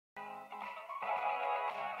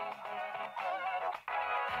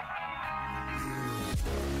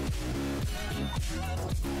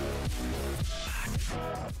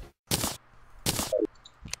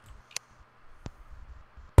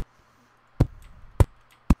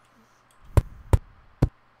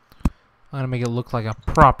I'm gonna make it look like a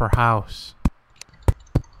proper house.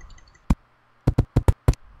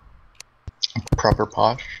 Proper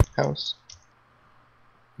posh house?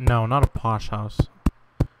 No, not a posh house.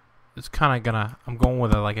 It's kind of gonna... I'm going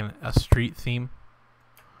with a street theme.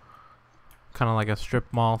 Kind of like a strip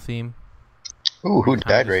mall theme. Ooh, who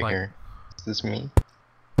died right like... here? Is this me?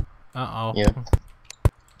 Uh-oh. Yeah.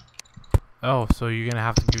 Oh, so you're gonna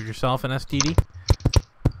have to give yourself an STD?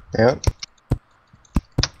 Yep.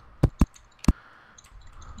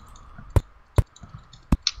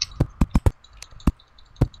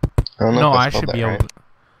 I don't know No, if I should be able right. to...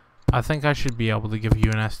 I think I should be able to give you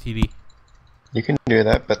an STD. You can do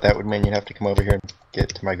that, but that would mean you'd have to come over here and get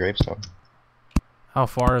to my gravestone. How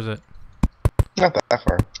far is it? Not that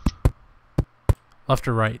far. Left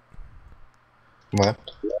or right?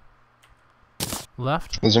 Left.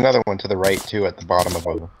 Left? There's another one to the right, too, at the bottom of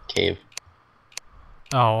a cave.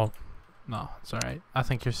 Oh, no, it's alright. I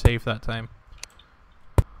think you're safe that time.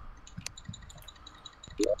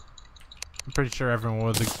 I'm pretty sure everyone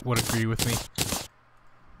would agree with me.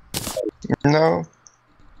 No.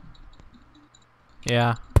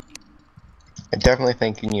 Yeah. I definitely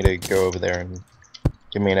think you need to go over there and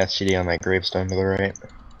give me an STD on that gravestone to the right.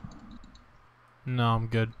 No, I'm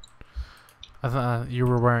good. I thought you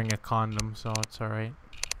were wearing a condom, so it's alright.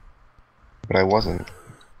 But I wasn't.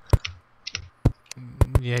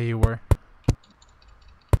 Yeah, you were.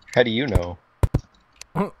 How do you know?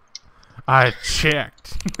 I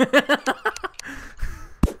checked.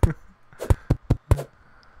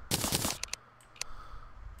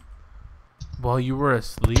 While you were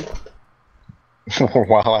asleep?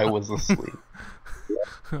 While I was asleep.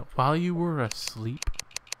 While you were asleep?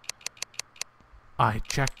 I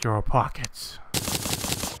checked your pockets.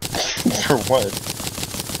 For what?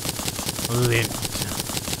 Lint.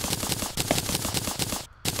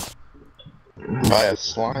 By a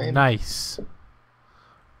slime? Nice.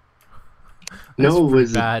 No, it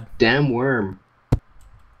was bad. a damn worm.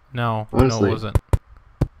 No, Honestly. no, it wasn't.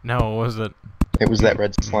 No, it wasn't. It was that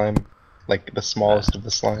red slime. Like the smallest of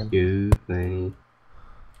the slime. You thing.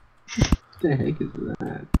 What the heck is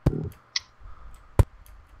that?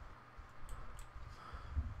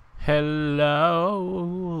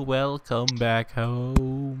 Hello, welcome back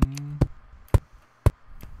home.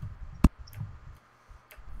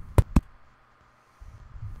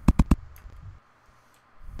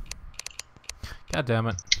 God damn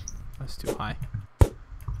it. That's too high.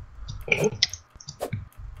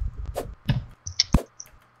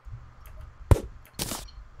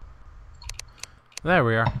 There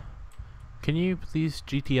we are. Can you please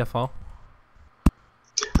GTFO?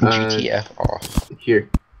 GTF off. Here.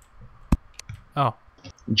 Oh.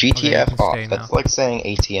 GTF Okay, off. stay That's now. like saying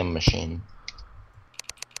ATM machine.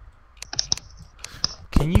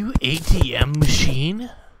 Can you ATM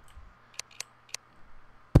machine?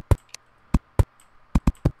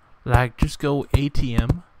 Like, just go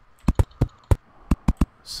ATM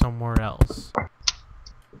somewhere else.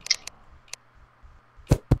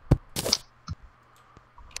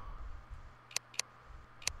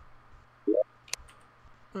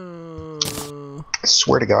 I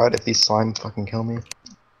swear to God, if these slime fucking kill me.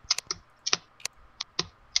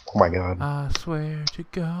 Oh my God. I swear to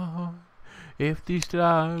God, if these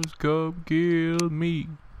slimes come kill me.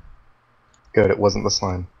 Good, it wasn't the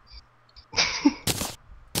slime.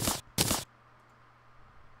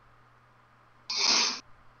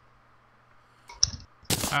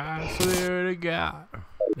 I swear to God,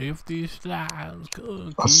 if these slimes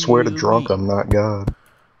come I swear to kill drunk, me. I'm not God.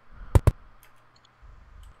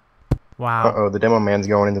 Wow. Uh-oh, the demo man's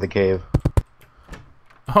going into the cave.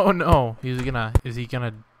 Oh no, is he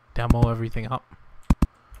gonna demo everything up?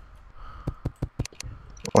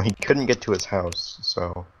 Well, he couldn't get to his house,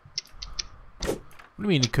 so... What do you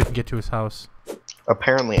mean he couldn't get to his house?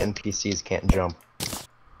 Apparently NPCs can't jump.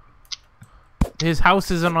 His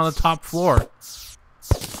house isn't on the top floor.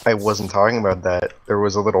 I wasn't talking about that. There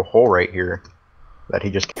was a little hole right here that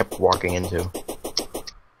he just kept walking into.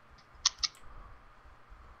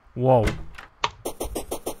 Whoa.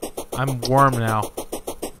 I'm warm now.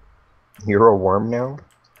 You're a worm now?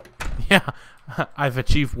 Yeah, I've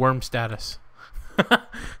achieved worm status.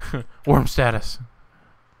 Worm status.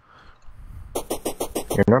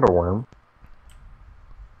 You're not a worm.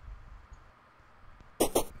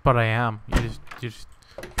 But I am. You just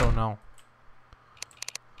don't know.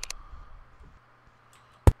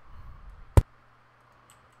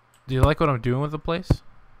 Do you like what I'm doing with the place?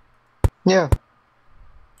 Yeah.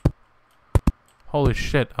 Holy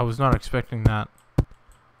shit, I was not expecting that.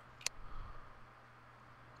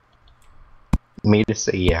 Me to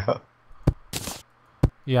say yeah.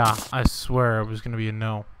 Yeah, I swear it was gonna be a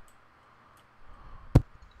no.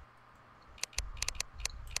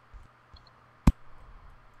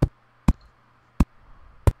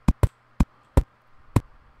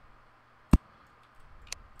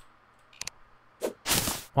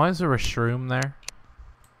 Why is there a shroom there?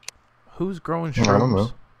 Who's growing shrooms? I don't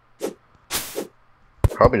know.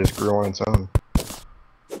 Probably just grew on its own.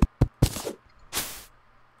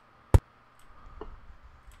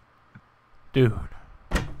 Dude.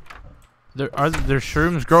 Are there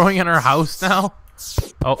shrooms growing in our house now?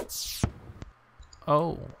 Oh.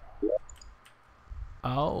 Oh.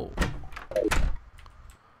 Oh.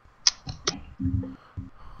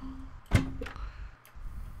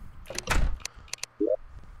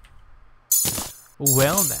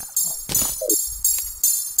 Well now.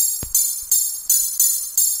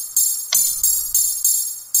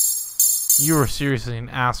 You were seriously an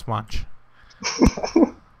ass munch.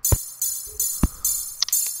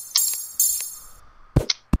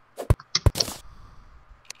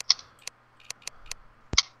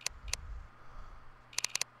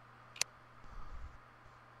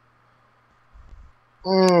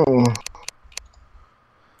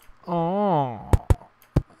 Oh.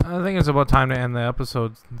 I think it's about time to end the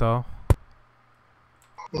episode, though.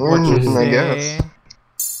 What you say? I guess.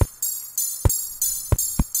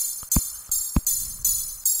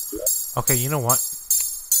 Okay, you know what?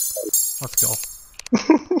 Let's go.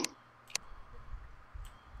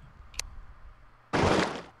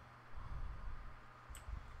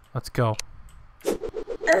 Let's go.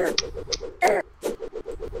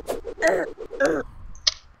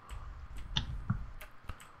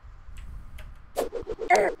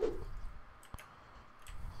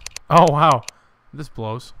 Oh wow, this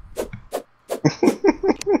blows.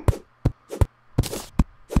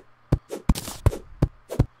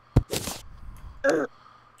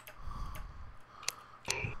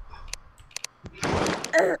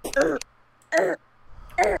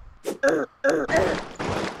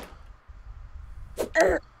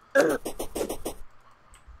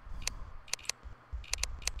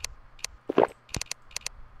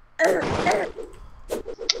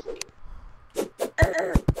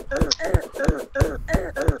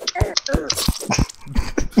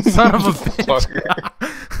 Son of a bitch.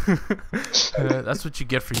 That's what you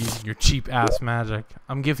get for using your cheap ass magic.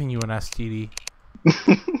 I'm giving you an STD.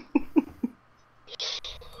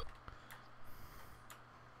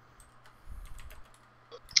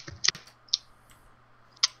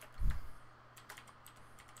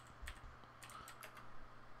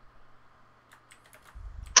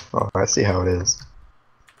 Oh, I see how it is.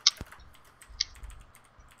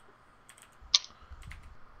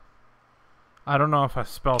 I don't know if I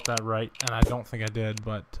spelt that right, and I don't think I did,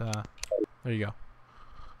 but there you go.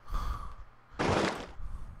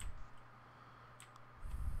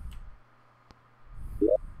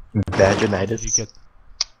 Vaginitis. Did you get...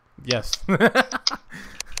 Yes.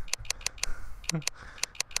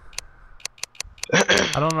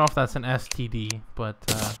 I don't know if that's an STD, but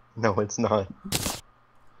no, it's not.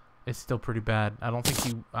 It's still pretty bad. I don't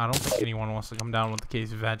think anyone wants to come down with the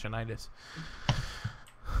case of vaginitis.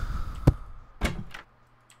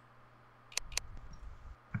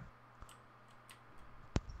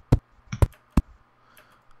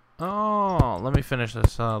 Oh, let me finish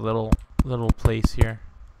this little place here.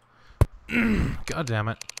 God damn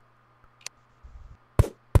it.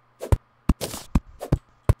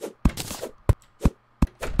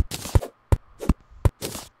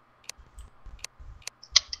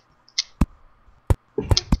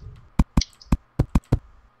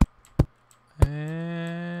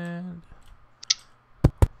 And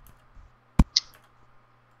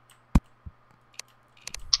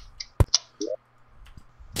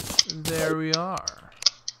there we are.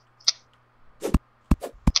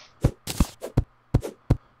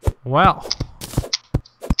 Well,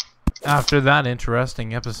 after that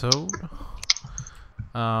interesting episode,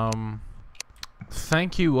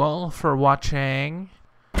 thank you all for watching.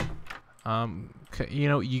 You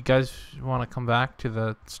know, you guys want to come back to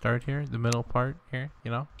the start here, the middle part here,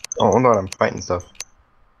 you know? Oh, hold on, I'm fighting stuff.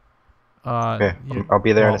 Okay, I'll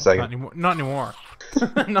be there in a second. Not anymore.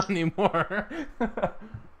 Not anymore.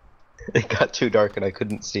 It got too dark and I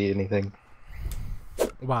couldn't see anything.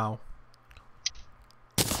 Wow.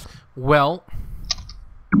 Well.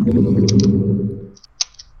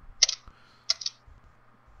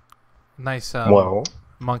 Nice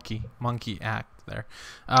monkey act there.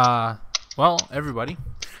 Well, everybody,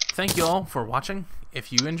 thank you all for watching.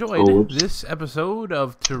 If you enjoyed this episode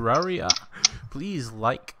of Terraria, please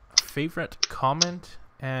like, favorite, comment,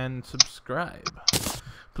 and subscribe.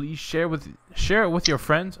 Please share it with your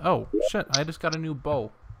friends. Oh shit! I just got a new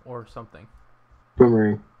bow or something.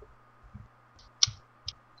 Boomerang.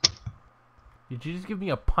 Did you just give me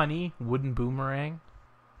a punny wooden boomerang?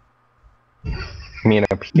 You mean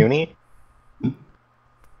a puny?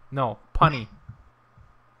 No, punny.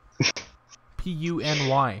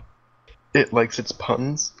 P-U-N-Y. It likes its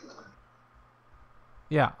puns.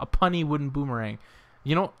 Yeah, a punny wooden boomerang.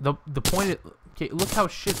 You know, the point. Okay, look how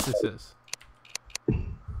shit this is.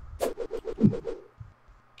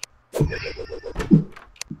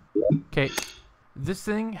 Okay, this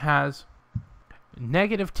thing has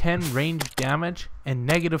 -10 range damage and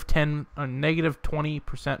 -10 or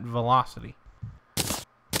 -20% velocity.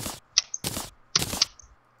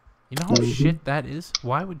 You know how shit that is?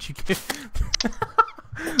 Why would you get?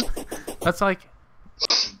 That's like.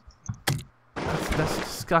 That's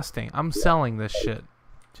disgusting. I'm selling this shit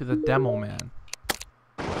to the demo man.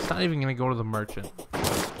 It's not even gonna go to the merchant.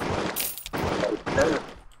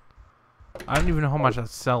 I don't even know how much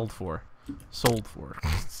that's sold for.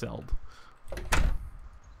 Sold.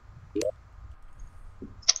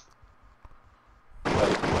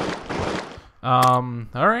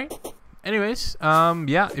 Alright. Anyways,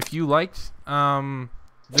 yeah, if you liked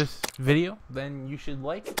this video, then you should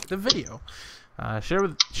like the video.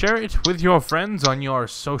 Share it with your friends on your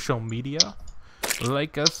social media.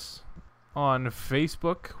 Like us on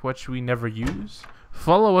Facebook, which we never use.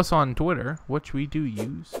 Follow us on Twitter, which we do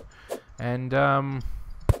use. And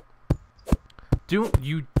don't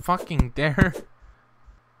you fucking dare.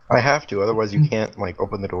 I have to, otherwise you can't like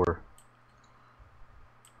open the door.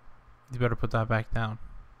 You better put that back down.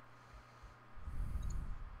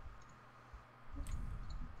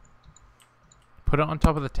 Put it on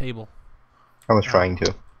top of the table. I was trying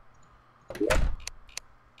to.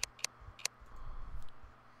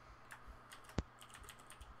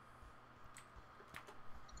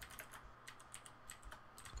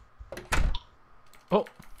 Oh.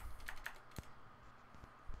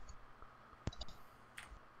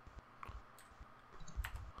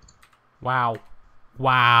 Wow.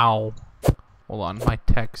 Wow. Hold on, my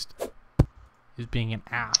text is being an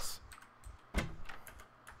ass.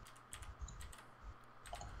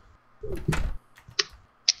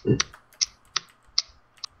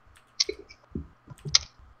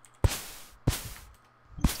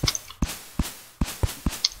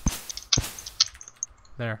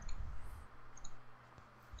 There.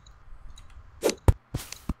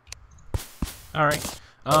 Alright.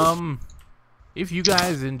 If you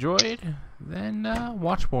guys enjoyed, then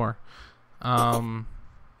watch more.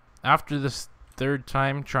 After this third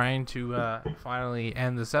time trying to finally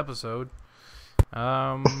end this episode,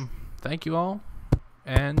 thank you all,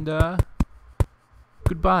 and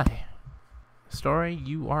goodbye. Story,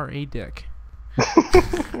 you are a dick.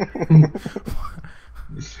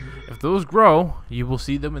 If those grow, you will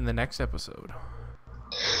see them in the next episode.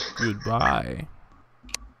 Goodbye.